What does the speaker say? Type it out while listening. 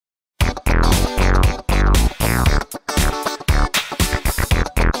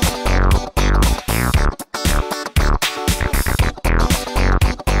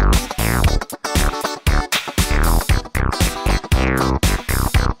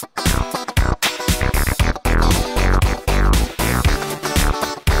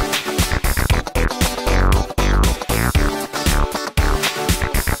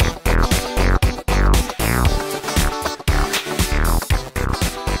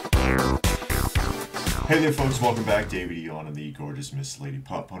Hey there, folks. Welcome back. David Eon and the gorgeous Miss Lady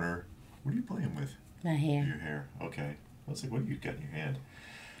Pop Hunter. What are you playing with? My hair. Your hair. Okay. I was like, what do you got in your hand?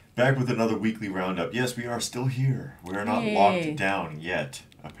 Back with another weekly roundup. Yes, we are still here. We are not locked down yet,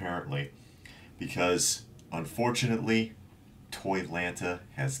 apparently, because unfortunately, Toylanta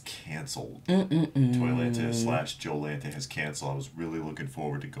has canceled. Toylanta / Jolanta has canceled. I was really looking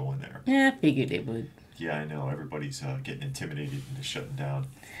forward to going there. Yeah, I figured it would. Yeah, I know. Everybody's getting intimidated into shutting down.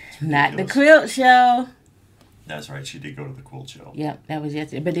 Not the quilt show. That's right. She did go to the quilt show. Yep, that was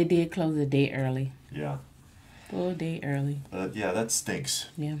yesterday. But they did close a day early. Yeah. Full day early. Yeah, that stinks.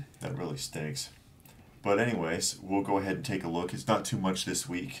 Yeah. That really stinks. But anyways, we'll go ahead and take a look. It's not too much this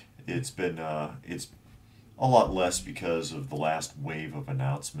week. It's been it's a lot less because of the last wave of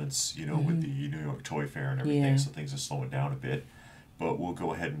announcements, you know, with the New York Toy Fair and everything. Yeah. So things are slowing down a bit. But we'll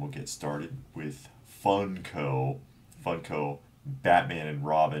go ahead and we'll get started with Funko. Batman and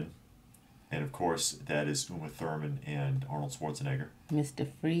Robin. And of course, that is Uma Thurman and Arnold Schwarzenegger. Mr.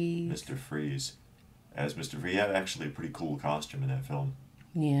 Freeze. Mr. Freeze. As Mr. Freeze. He had actually a pretty cool costume in that film.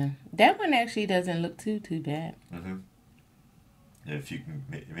 Yeah. That one actually doesn't look too bad. Mm-hmm. And if you can,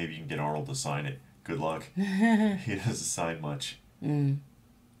 maybe you can get Arnold to sign it. Good luck. He doesn't sign much.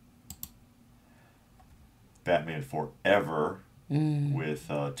 Batman Forever with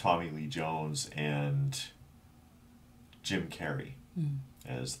Tommy Lee Jones and Jim Carrey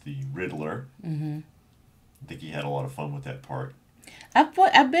as the Riddler. I think he had a lot of fun with that part.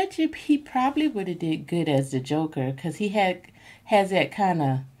 I bet you he probably would have did good as the Joker because he has that kind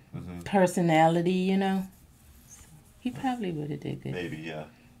of personality, you know. So he probably would have did good. Maybe, yeah.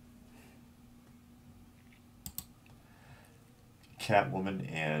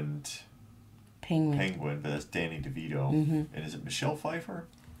 Catwoman and Penguin, but that's Danny DeVito. And is it Michelle Pfeiffer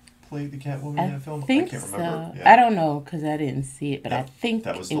played the Catwoman in that film? I can't remember. Yeah. I don't know because I didn't see it, but I think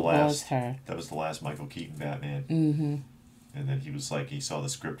it was her. That was the last Michael Keaton Batman. And then he was like, he saw the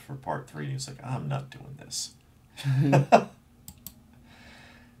script for part 3 and he was like, I'm not doing this.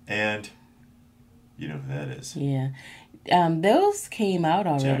 And you know who that is. Yeah. Those came out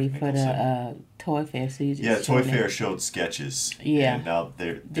already for the Toy Fair. So you just Toy Fair showed sketches. Yeah. And now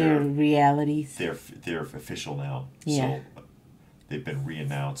they're realities. They're official now. Yeah. So they've been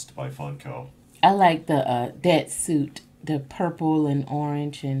re-announced by Funko. I like the that suit, the purple and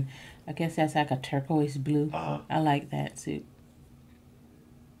orange, and I guess that's like a turquoise blue. I like that suit.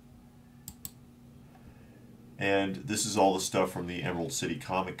 And this is all the stuff from the Emerald City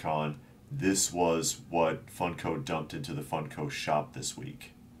Comic Con. This was what Funko dumped into the Funko shop this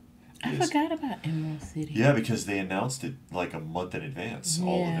week. I forgot about Emerald City. Yeah, because they announced it like a month in advance,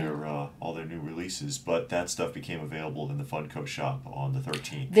 all their new releases. But that stuff became available in the Funko shop on the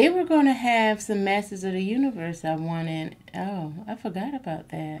 13th. They were going to have some Masters of the Universe I wanted. Oh, I forgot about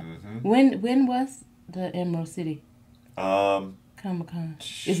that. When was the Emerald City Comic-Con?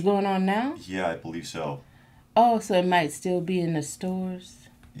 It's going on now? Yeah, I believe so. Oh, so it might still be in the stores?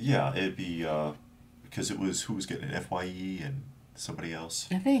 Yeah, it'd be because it was who was getting an FYE and somebody else.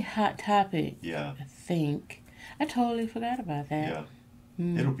 I think Hot Topic. Yeah. I think. I totally forgot about that.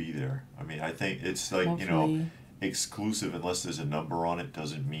 Yeah. It'll be there. I mean, I think it's like, Hopefully. you know, exclusive unless there's a number on it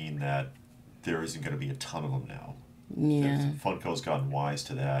doesn't mean that there isn't going to be a ton of them now. Yeah. Funko's gotten wise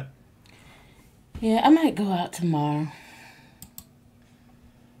to that. Yeah, I might go out tomorrow.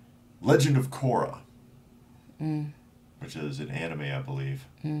 Legend of Korra. Which is an anime, I believe.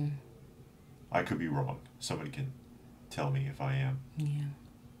 I could be wrong. Somebody can tell me if I am. Yeah.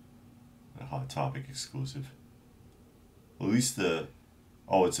 A Hot Topic exclusive. Well, at least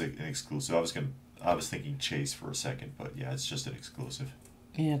it's an exclusive. I was thinking Chase for a second, but yeah, it's just an exclusive.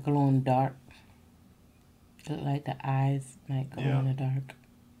 Yeah, glow in the dark. Look like the eyes might glow in the dark.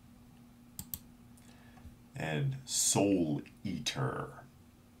 And Soul Eater.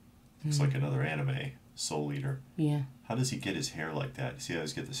 Looks like another anime. Soul Eater. Yeah. How does he get his hair like that? See how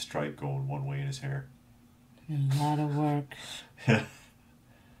he's got the stripe going one way in his hair? A lot of work.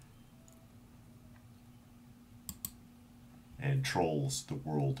 And Trolls the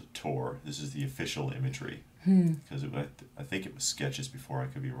World Tour. This is the official imagery. Because I think it was sketches before. I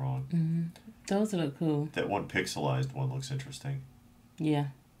could be wrong. Those look cool. That one pixelized one looks interesting. Yeah.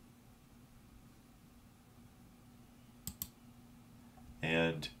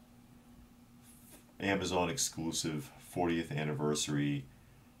 And Amazon exclusive 40th anniversary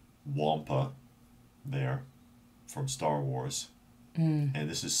Wampa there from Star Wars. And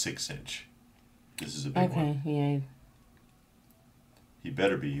this is 6-inch. This is a big one. Okay, yeah. He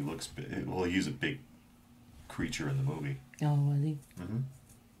better be. He looks big. Well, he's a big creature in the movie. Oh, was he?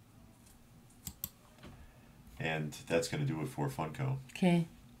 And that's going to do it for Funko. Okay.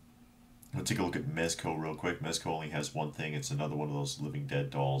 Let's take a look at Mezco real quick. Mezco only has one thing. It's another one of those Living Dead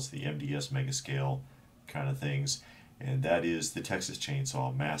dolls, the MDS Mega Scale kind of things. And that is the Texas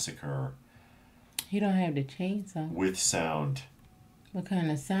Chainsaw Massacre. He don't have the chainsaw. With sound. What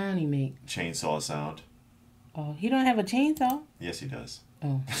kind of sound he make? Chainsaw sound. Oh, he don't have a chainsaw? Yes, he does.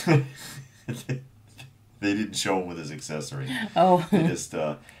 Oh. They didn't show him with his accessory. Oh.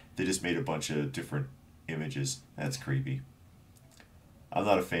 They just made a bunch of different images. That's creepy. I'm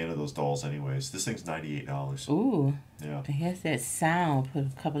not a fan of those dolls anyways. This thing's $98. Ooh. Yeah. I guess that sound put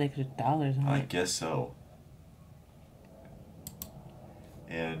a couple extra dollars on it. I guess so.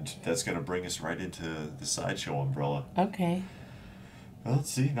 And that's going to bring us right into the Sideshow umbrella. Okay. Well, let's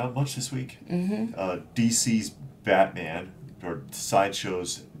see. Not much this week. Mm-hmm. DC's Batman, or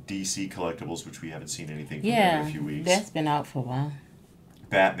Sideshow's DC collectibles, which we haven't seen anything from in a few weeks. That's been out for a while.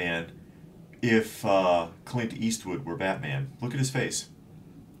 Batman. If Clint Eastwood were Batman, look at his face.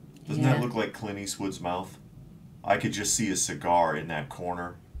 Doesn't that look like Clint Eastwood's mouth? I could just see a cigar in that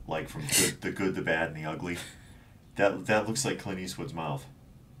corner, like from The Good, the Bad, and the Ugly. That looks like Clint Eastwood's mouth.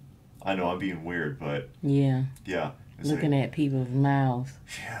 I know I'm being weird, but yeah. Looking at people's mouths.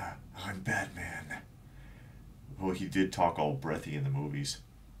 Yeah, I'm Batman. Well, he did talk all breathy in the movies.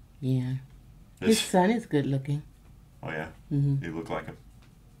 Yeah. His son is good looking. Oh yeah? Mm-hmm. They look like him?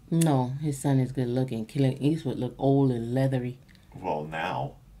 No, his son is good looking. Clint Eastwood look old and leathery. Well,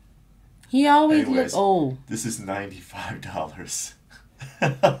 now. He always looked old. This is $95.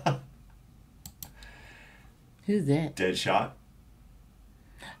 Who's that? Deadshot.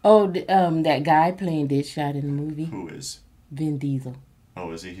 Oh, that guy playing Deadshot in the movie. Who is? Vin Diesel.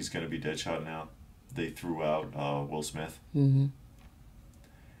 Oh, is he? He's going to be Deadshot now. They threw out Will Smith. Mm-hmm.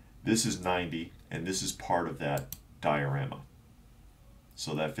 This is $90, and this is part of that diorama.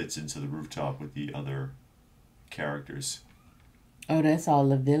 So that fits into the rooftop with the other characters. Oh, that's all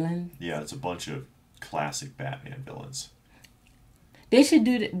the villains? Yeah, it's a bunch of classic Batman villains. They should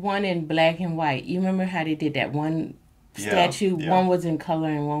do one in black and white. You remember how they did that one statue? Yeah. One was in color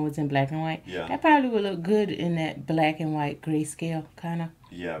and one was in black and white? Yeah. That probably would look good in that black and white grayscale, kind of.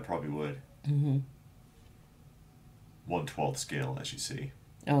 Yeah, it probably would. Mm-hmm. 1/12 scale, as you see.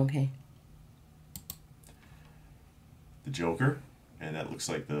 Okay. The Joker, and that looks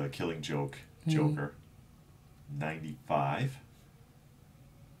like the Killing Joke Joker. $95.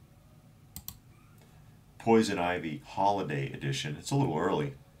 Poison Ivy Holiday Edition. It's a little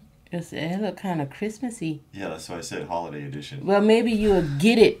early. It look kind of Christmassy. Yeah, that's why I said Holiday Edition. Well, maybe you'll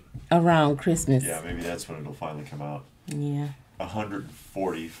get it around Christmas. Yeah, maybe that's when it'll finally come out. Yeah.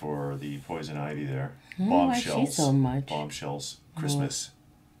 $140 for the Poison Ivy there. Bombshells. Why she so much? Bombshells. Christmas.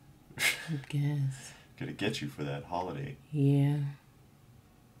 I guess. Gonna get you for that holiday. Yeah.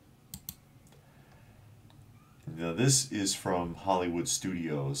 Now this is from Hollywood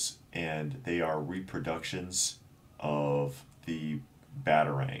Studios, and they are reproductions of the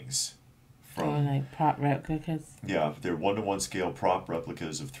Batarangs. Like prop replicas? Yeah, they're 1-to-1 scale prop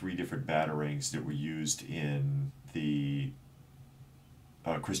replicas of 3 different Batarangs that were used in the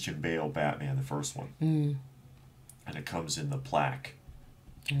Christian Bale Batman, the first one. Mm. And it comes in the plaque.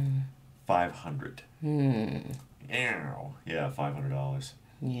 Mm. $500. Mm. Ow. Yeah, $500.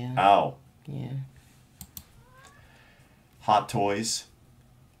 Yeah. Ow. Yeah. Hot Toys,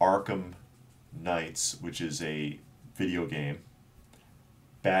 Arkham Knights, which is a video game.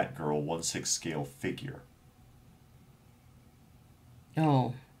 Batgirl 1/6 scale figure.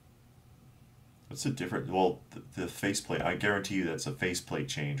 Oh. What's the difference? Well, the faceplate, I guarantee you that's a faceplate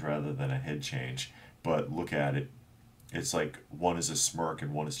change rather than a head change. But look at it. It's like one is a smirk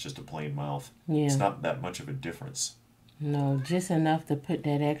and one is just a plain mouth. Yeah. It's not that much of a difference. No, just enough to put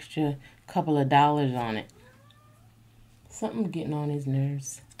that extra couple of dollars on it. Something getting on his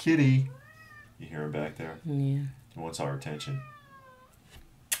nerves. Kitty. You hear him back there? Yeah. He wants our attention.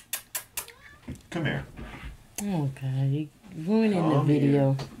 Come here. Oh, God. You're ruining the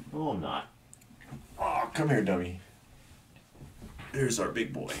video. Here. Oh, I'm not. Oh, come here, dummy. There's our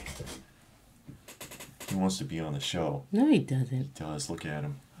big boy. He wants to be on the show. No, he doesn't. He does. Look at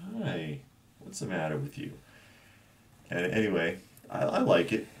him. Hi. What's the matter with you? And anyway, I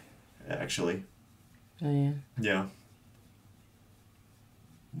like it, actually. Oh, yeah? Yeah.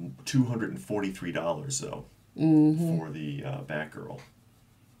 $243, though, for the Batgirl.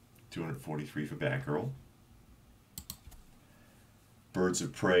 $243 for Batgirl. Birds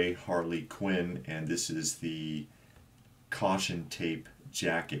of Prey, Harley Quinn, and this is the caution tape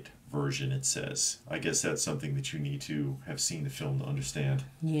jacket version, it says. I guess that's something that you need to have seen the film to understand.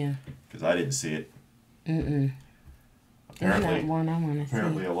 Yeah. Because I didn't see it. Mm-mm. Apparently, not one I want to see.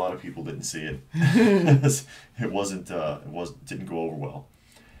 Apparently a lot of people didn't see it. It didn't go over well.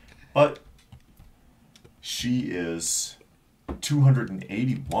 But she is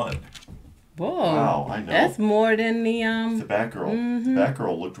 281. Whoa. Wow, I know. That's more than the Batgirl. Mm-hmm. The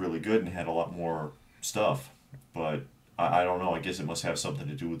Batgirl looked really good and had a lot more stuff. But I don't know. I guess it must have something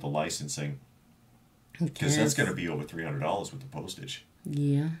to do with the licensing. Because that's going to be over $300 with the postage.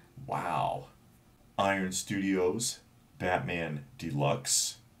 Yeah. Wow. Iron Studios, Batman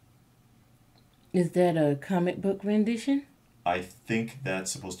Deluxe. Is that a comic book rendition? I think that's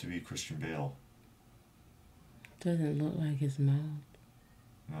supposed to be Christian Bale. Doesn't look like his mouth.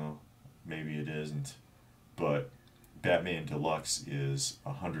 No, maybe it isn't. But Batman Deluxe is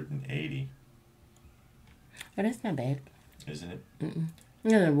 180. Oh, that's not bad. Isn't it? Mm-mm.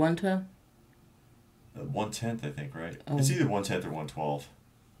 Yeah, 112. 1/10, I think, right? Oh. It's either 1/10 or 1/12.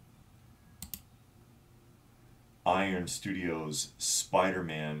 Iron Studios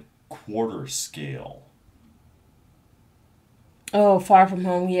Spider-Man quarter scale. Oh, Far From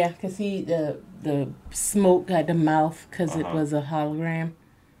Home, yeah, because the smoke got the mouth because it was a hologram.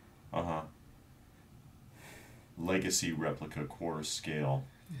 Legacy replica quarter scale.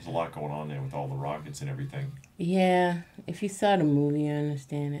 There's a lot going on there with all the rockets and everything. Yeah, if you saw the movie, you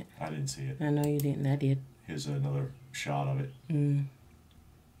understand it. I didn't see it. I know you didn't. I did. Here's another shot of it.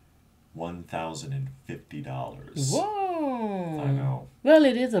 $1,050. Whoa! I know. Well,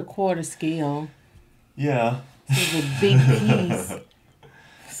 it is a quarter scale. Yeah. It's a big piece.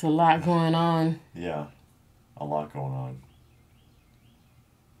 It's a lot going on. Yeah, a lot going on.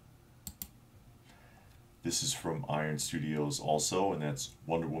 This is from Iron Studios also, and that's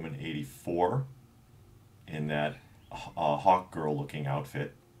Wonder Woman 84 in that Hawk Girl looking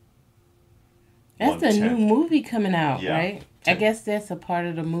outfit. That's a new movie coming out, yeah. right? I guess that's a part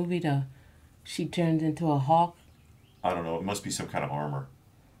of the movie. She turns into a hawk. I don't know. It must be some kind of armor.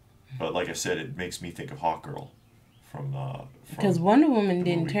 But like I said, it makes me think of Hawk Girl from because Wonder Woman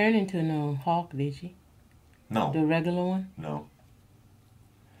didn't turn into no hawk, did she? No. The regular one? No.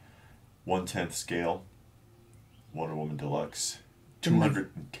 1/10 scale. Wonder Woman Deluxe.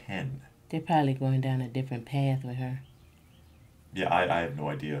 210. They're probably going down a different path with her. Yeah, I have no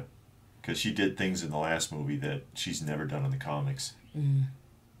idea. Because she did things in the last movie that she's never done in the comics.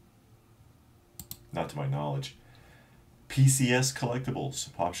 Not to my knowledge. PCS Collectibles.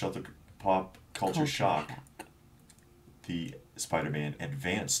 Pop Culture Shock. The Spider-Man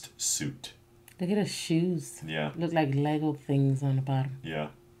Advanced Suit. Look at her shoes. Yeah. Look like Lego things on the bottom. Yeah.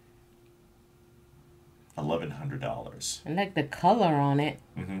 $1,100. I like the color on it.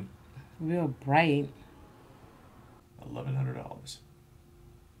 Real bright. $1,100.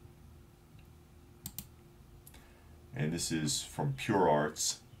 And this is from Pure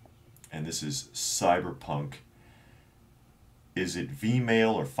Arts. And this is Cyberpunk. Is it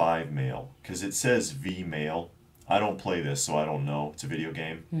V-Mail or 5-Mail? Because it says V-Mail. I don't play this, so I don't know. It's a video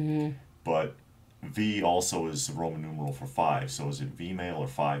game. But V also is the Roman numeral for 5. So is it V-Mail or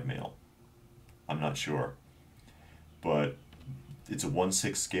 5-Mail? I'm not sure. But it's a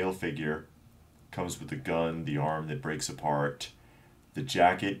 1/6 scale figure. Comes with the gun, the arm that breaks apart. The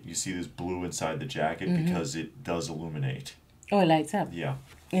jacket, you see this blue inside the jacket because it does illuminate. Oh, it lights up. Yeah.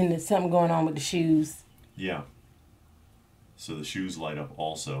 And there's something going on with the shoes. Yeah. So the shoes light up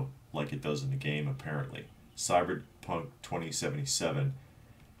also, like it does in the game, apparently. Cyberpunk 2077.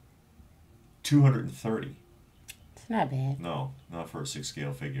 230. It's not bad. No, not for a 6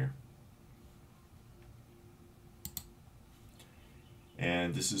 scale figure.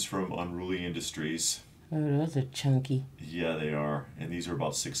 And this is from Unruly Industries. Oh, those are chunky. Yeah, they are. And these are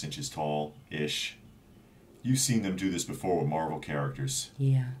about 6 inches tall-ish. You've seen them do this before with Marvel characters.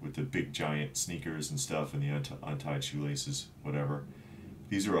 Yeah. With the big giant sneakers and stuff and the untied shoelaces, whatever.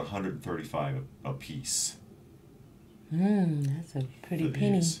 These are $135 a piece. That's a pretty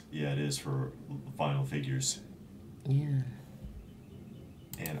penny. Yeah, it is for vinyl figures. Yeah.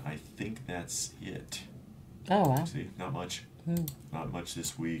 And I think that's it. Oh, wow. See, not much. Not much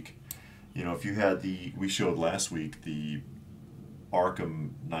this week. You know, if you had we showed last week the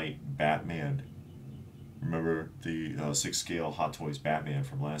Arkham Knight Batman. Remember the 6 scale Hot Toys Batman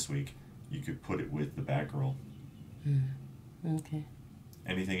from last week? You could put it with the Batgirl. Okay.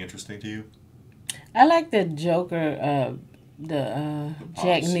 Anything interesting to you? I like the Joker, the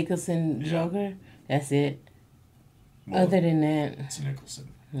Jack Nicholson Joker. That's it. Well, other than that, it's Nicholson.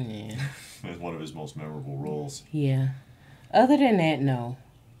 Yeah. It's one of his most memorable roles. Yeah. Other than that, no.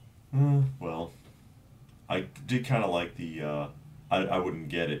 Well, I did kind of like the. I wouldn't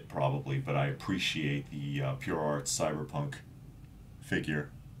get it probably, but I appreciate the Pure Arts Cyberpunk figure.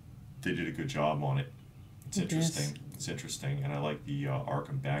 They did a good job on it. It's interesting. It's interesting, and I like the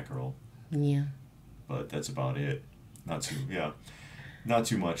Arkham Batgirl. Yeah. But that's about it. Not too. Yeah. Not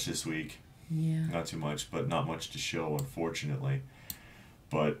too much this week. Yeah. Not too much, but not much to show, unfortunately.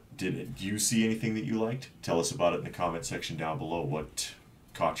 But do you see anything that you liked? Tell us about it in the comment section down below. What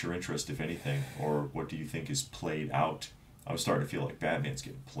caught your interest, if anything? Or what do you think is played out? I'm starting to feel like Batman's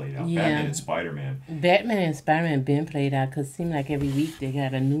getting played out. Yeah. Batman and Spider-Man. Batman and Spider-Man been played out because it seems like every week they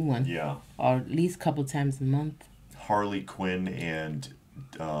got a new one. Yeah. Or at least a couple times a month. Harley Quinn and...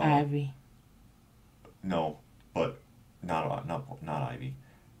 Ivy. No, but not Ivy.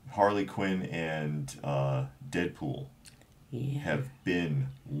 Harley Quinn and Deadpool have been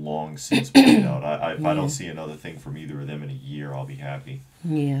long since played out. If I don't see another thing from either of them in a year, I'll be happy.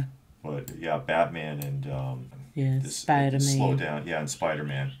 Yeah. But yeah, Batman and Spider-Man. Slow down, and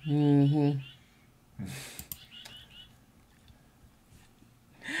Spider-Man.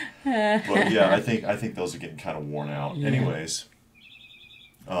 But yeah, I think those are getting kind of worn out. Yeah. Anyways,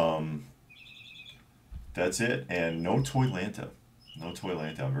 that's it, and no Toylanta. No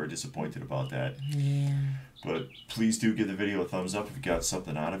Toylanta. I'm very disappointed about that. Yeah. But please do give the video a thumbs up if you got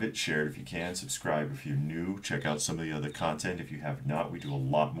something out of it. Share it if you can. Subscribe if you're new. Check out some of the other content if you have not. We do a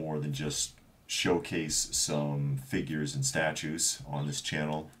lot more than just showcase some figures and statues on this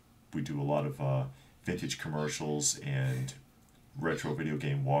channel. We do a lot of vintage commercials and retro video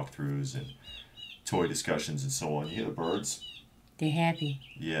game walkthroughs and toy discussions and so on. You hear the birds? They're happy.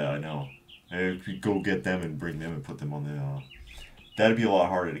 Yeah, I know. If we go get them and bring them and put them on the... that'd be a lot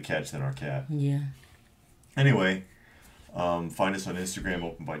harder to catch than our cat. Yeah. Anyway, find us on Instagram,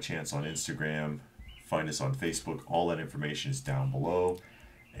 Open by Chance on Instagram. Find us on Facebook. All that information is down below.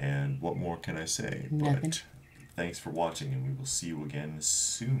 And what more can I say? Nothing. But thanks for watching, and we will see you again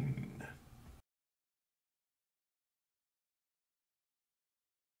soon.